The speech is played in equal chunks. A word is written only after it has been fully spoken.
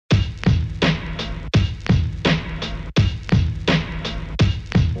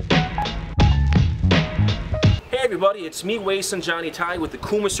everybody, it's me, Wason Johnny Ty with the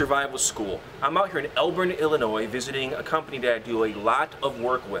Kuma Survival School. I'm out here in Elburn, Illinois, visiting a company that I do a lot of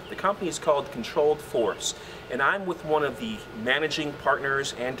work with. The company is called Controlled Force, and I'm with one of the managing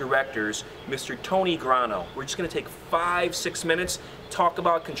partners and directors, Mr. Tony Grano. We're just going to take 5-6 minutes, talk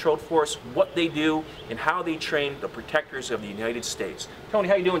about Controlled Force, what they do, and how they train the protectors of the United States. Tony,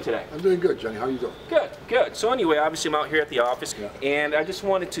 how you doing today? I'm doing good, Johnny. How are you doing? Good, good. So anyway, obviously I'm out here at the office, and I just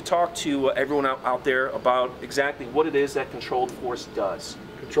wanted to talk to everyone out there about exactly what it is that Controlled Force does.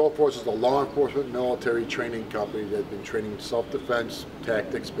 Controlled Force is a law enforcement military training company that's been training self-defense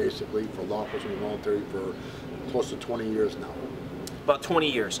tactics, basically, for law enforcement and military for close to 20 years now. About 20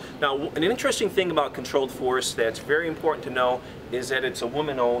 years. Now, an interesting thing about Controlled Force that's very important to know is that it's a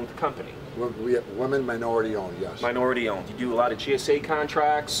woman-owned company. We have women, minority-owned, yes. Minority-owned. You do a lot of GSA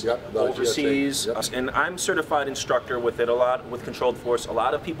contracts, overseas, and I'm a certified instructor with it a lot, with Controlled Force. A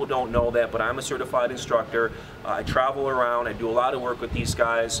lot of people don't know that, but I'm a certified instructor. I travel around, I do a lot of work with these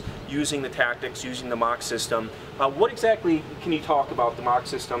guys, using the tactics, using the mock system. What exactly, can you talk about the mock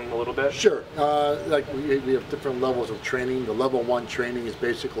system a little bit? Sure. Like we have different levels of training. The level 1 training is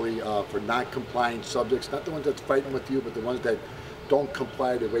basically for non-compliant subjects, not the ones that's fighting with you, but the ones that don't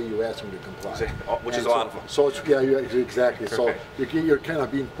comply the way you ask them to comply. Which is a lot of them. So it's, yeah, exactly. So you're kind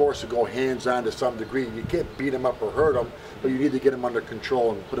of being forced to go hands-on to some degree. You can't beat them up or hurt them, but you need to get them under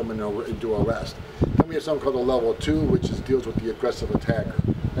control and put them into arrest. Then we have something called a level 2, which deals with the aggressive attacker.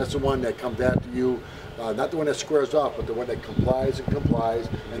 That's the one that comes after you, not the one that squares off, but the one that complies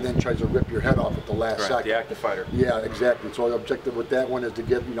and then tries to rip your head off at the last second. The active fighter. Yeah, exactly. So the objective with that one is to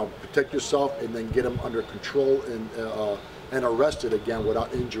get, protect yourself and then get them under control and arrested again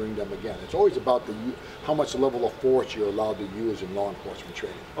without injuring them again. It's always about how much level of force you're allowed to use in law enforcement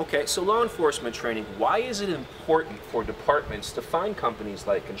training. Okay, so law enforcement training, why is it important for departments to find companies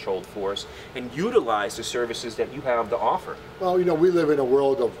like Controlled Force and utilize the services that you have to offer? Well, we live in a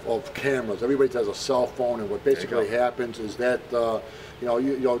world of cameras. Everybody has a cell phone, and what basically happens is that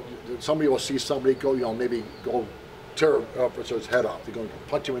somebody will see somebody go, maybe go tear an officer's head off. They're going to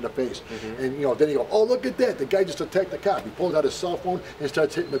punch him in the face. And then you go, oh, look at that, the guy just attacked the cop. He pulls out his cell phone and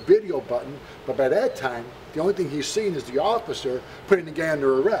starts hitting the video button, but by that time the only thing he's seeing is the officer putting the guy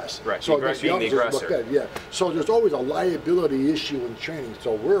under arrest. Right. So being the aggressor. Yeah. So there's always a liability issue in training.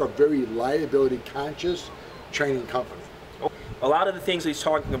 So we're a very liability conscious training company. A lot of the things he's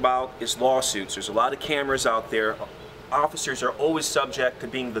talking about is lawsuits. There's a lot of cameras out there. Officers are always subject to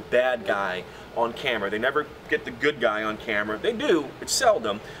being the bad guy on camera. They never get the good guy on camera. They do, it's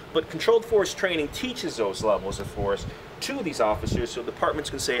seldom, but Controlled Force training teaches those levels of force to these officers so departments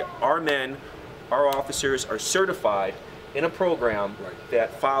can say, our men, our officers are certified in a program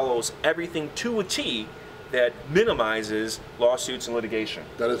that follows everything to a T that minimizes lawsuits and litigation.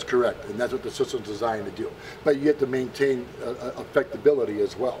 That is correct, and that's what the system's designed to do. But you have to maintain effectability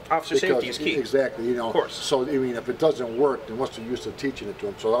as well. Officer safety is key. Exactly, Of course. So, if it doesn't work, then what's the use of teaching it to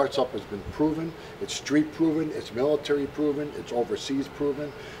them? So our stuff has been proven, it's street proven, it's military proven, it's overseas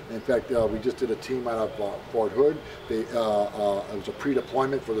proven. In fact, we just did a team out of Fort Hood. It was a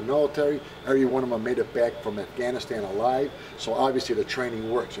pre-deployment for the military. Every one of them made it back from Afghanistan alive. So obviously the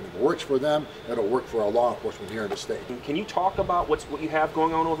training works, and if it works for them, it'll work for our law enforcement here in the state. Can you talk about what you have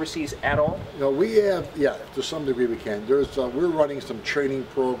going on overseas at all? We have, yeah, to some degree we can. We're running some training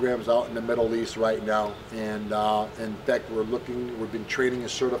programs out in the Middle East right now, and in fact we've been training and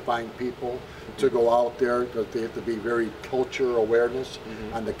certifying people to go out there because they have to be very culture awareness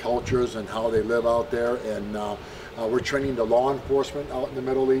on the cultures and how they live out there, and we're training the law enforcement out in the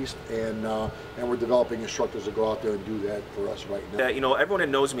Middle East, and we're developing instructors to go out there and do that for us right now. Everyone that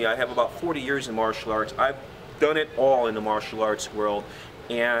knows me, I have about 40 years in martial arts. I've done it all in the martial arts world,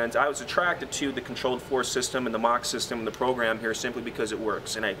 and I was attracted to the Controlled Force system and the mock system and the program here simply because it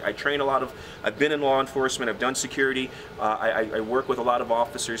works. And I train a lot of, I've been in law enforcement, I've done security, I work with a lot of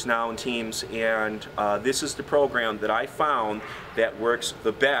officers now and teams, and this is the program that I found that works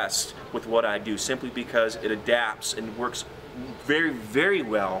the best with what I do, simply because it adapts and works very, very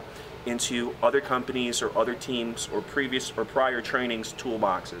well into other companies or other teams or previous or prior trainings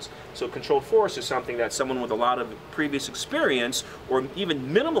toolboxes. So Controlled Force is something that someone with a lot of previous experience or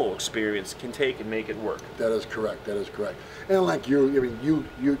even minimal experience can take and make it work. That is correct. That is correct. And like you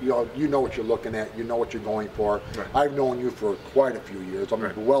know what you're looking at. You know what you're going for. Right. I've known you for quite a few years. I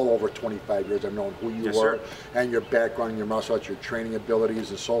mean, well over 25 years. I've known who you were and your background, your martial arts, your training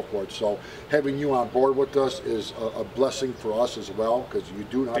abilities, and so forth. So having you on board with us is a blessing for us as well, because you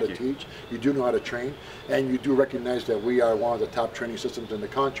do know how to teach, you do know how to train, and you do recognize that we are one of the top training systems in the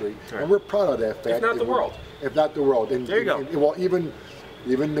country, and we're proud of that fact. If not the world. If not the world. And, there you go. Well, even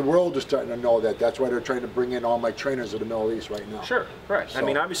Even the world is starting to know that. That's why they're trying to bring in all my trainers to the Middle East right now. Sure, right. So, I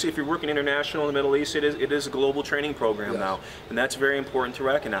mean, obviously, if you're working international in the Middle East, it is a global training program now, and that's very important to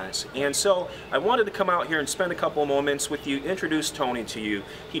recognize. And so, I wanted to come out here and spend a couple of moments with you, introduce Tony to you.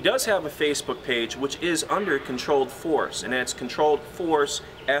 He does have a Facebook page, which is under Controlled Force, and that's Controlled Force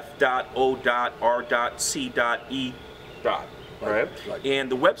F.O.R.C.E. Right.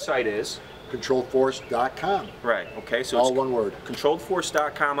 And the website is ControlledForce.com. Right, okay, so all it's one word.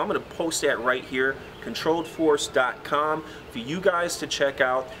 ControlledForce.com. I'm going to post that right here, ControlledForce.com, for you guys to check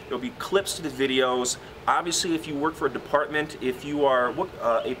out. There'll be clips to the videos. Obviously, if you work for a department, if you are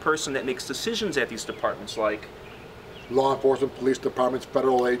a person that makes decisions at these departments, like law enforcement, police departments,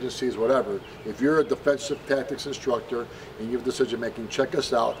 federal agencies, whatever. If you're a defensive tactics instructor and you have decision making, check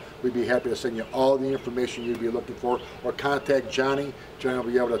us out. We'd be happy to send you all the information you'd be looking for, or contact Johnny. Johnny will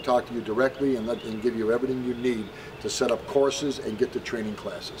be able to talk to you directly and give you everything you need to set up courses and get to training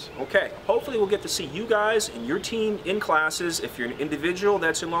classes. Okay, hopefully we'll get to see you guys and your team in classes. If you're an individual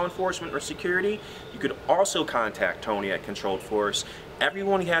that's in law enforcement or security, you could also contact Tony at Controlled Force.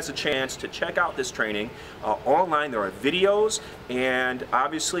 Everyone has a chance to check out this training online. There are videos, and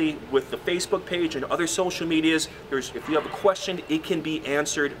obviously with the Facebook page and other social medias, if you have a question, it can be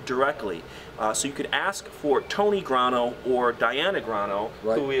answered directly. So you could ask for Tony Grano or Diana Grano,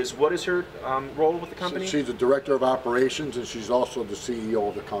 who is, what is her role with the company? She's the Director of Operations, and she's also the CEO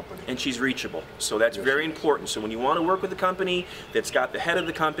of the company. And she's reachable, so that's very important. So when you want to work with a company that's got the head of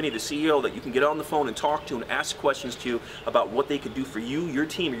the company, the CEO, that you can get on the phone and talk to and ask questions to about what they could do for you, your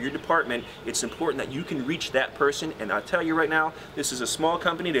team, or your department, it's important that you can reach that person. And I'll tell you right now, this is a small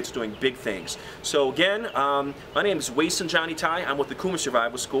company that's doing big things. So again, my name is Wason Johnny Tai. I'm with the Kuma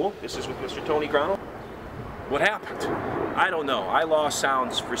Survival School. This is with Mr. Tony Grano. What happened? I don't know. I lost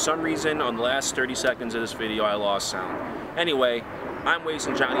sounds for some reason. On the last 30 seconds of this video, I lost sound. Anyway, I'm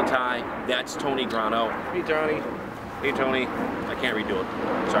Wason Johnny Tai. That's Tony Grano. Hey, Johnny. Hey, Tony. I can't redo it.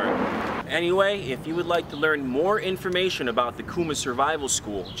 Sorry. Anyway, if you would like to learn more information about the Kuma Survival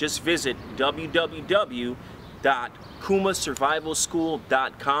School, just visit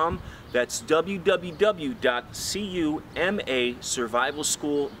www.kumasurvivalschool.com. That's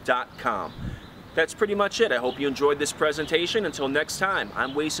www.kumasurvivalschool.com. That's pretty much it. I hope you enjoyed this presentation. Until next time,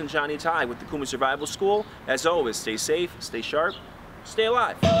 I'm Wason Johnny Tai with the Kuma Survival School. As always, stay safe, stay sharp, stay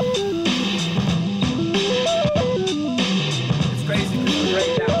alive. It's crazy because we're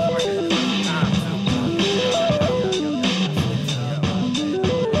right now working the first time too.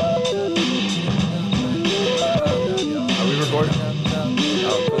 Are we recording?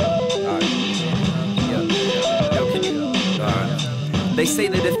 Oh, cool. Alright. Yo, can you? Alright. They say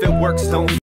that if it works, don't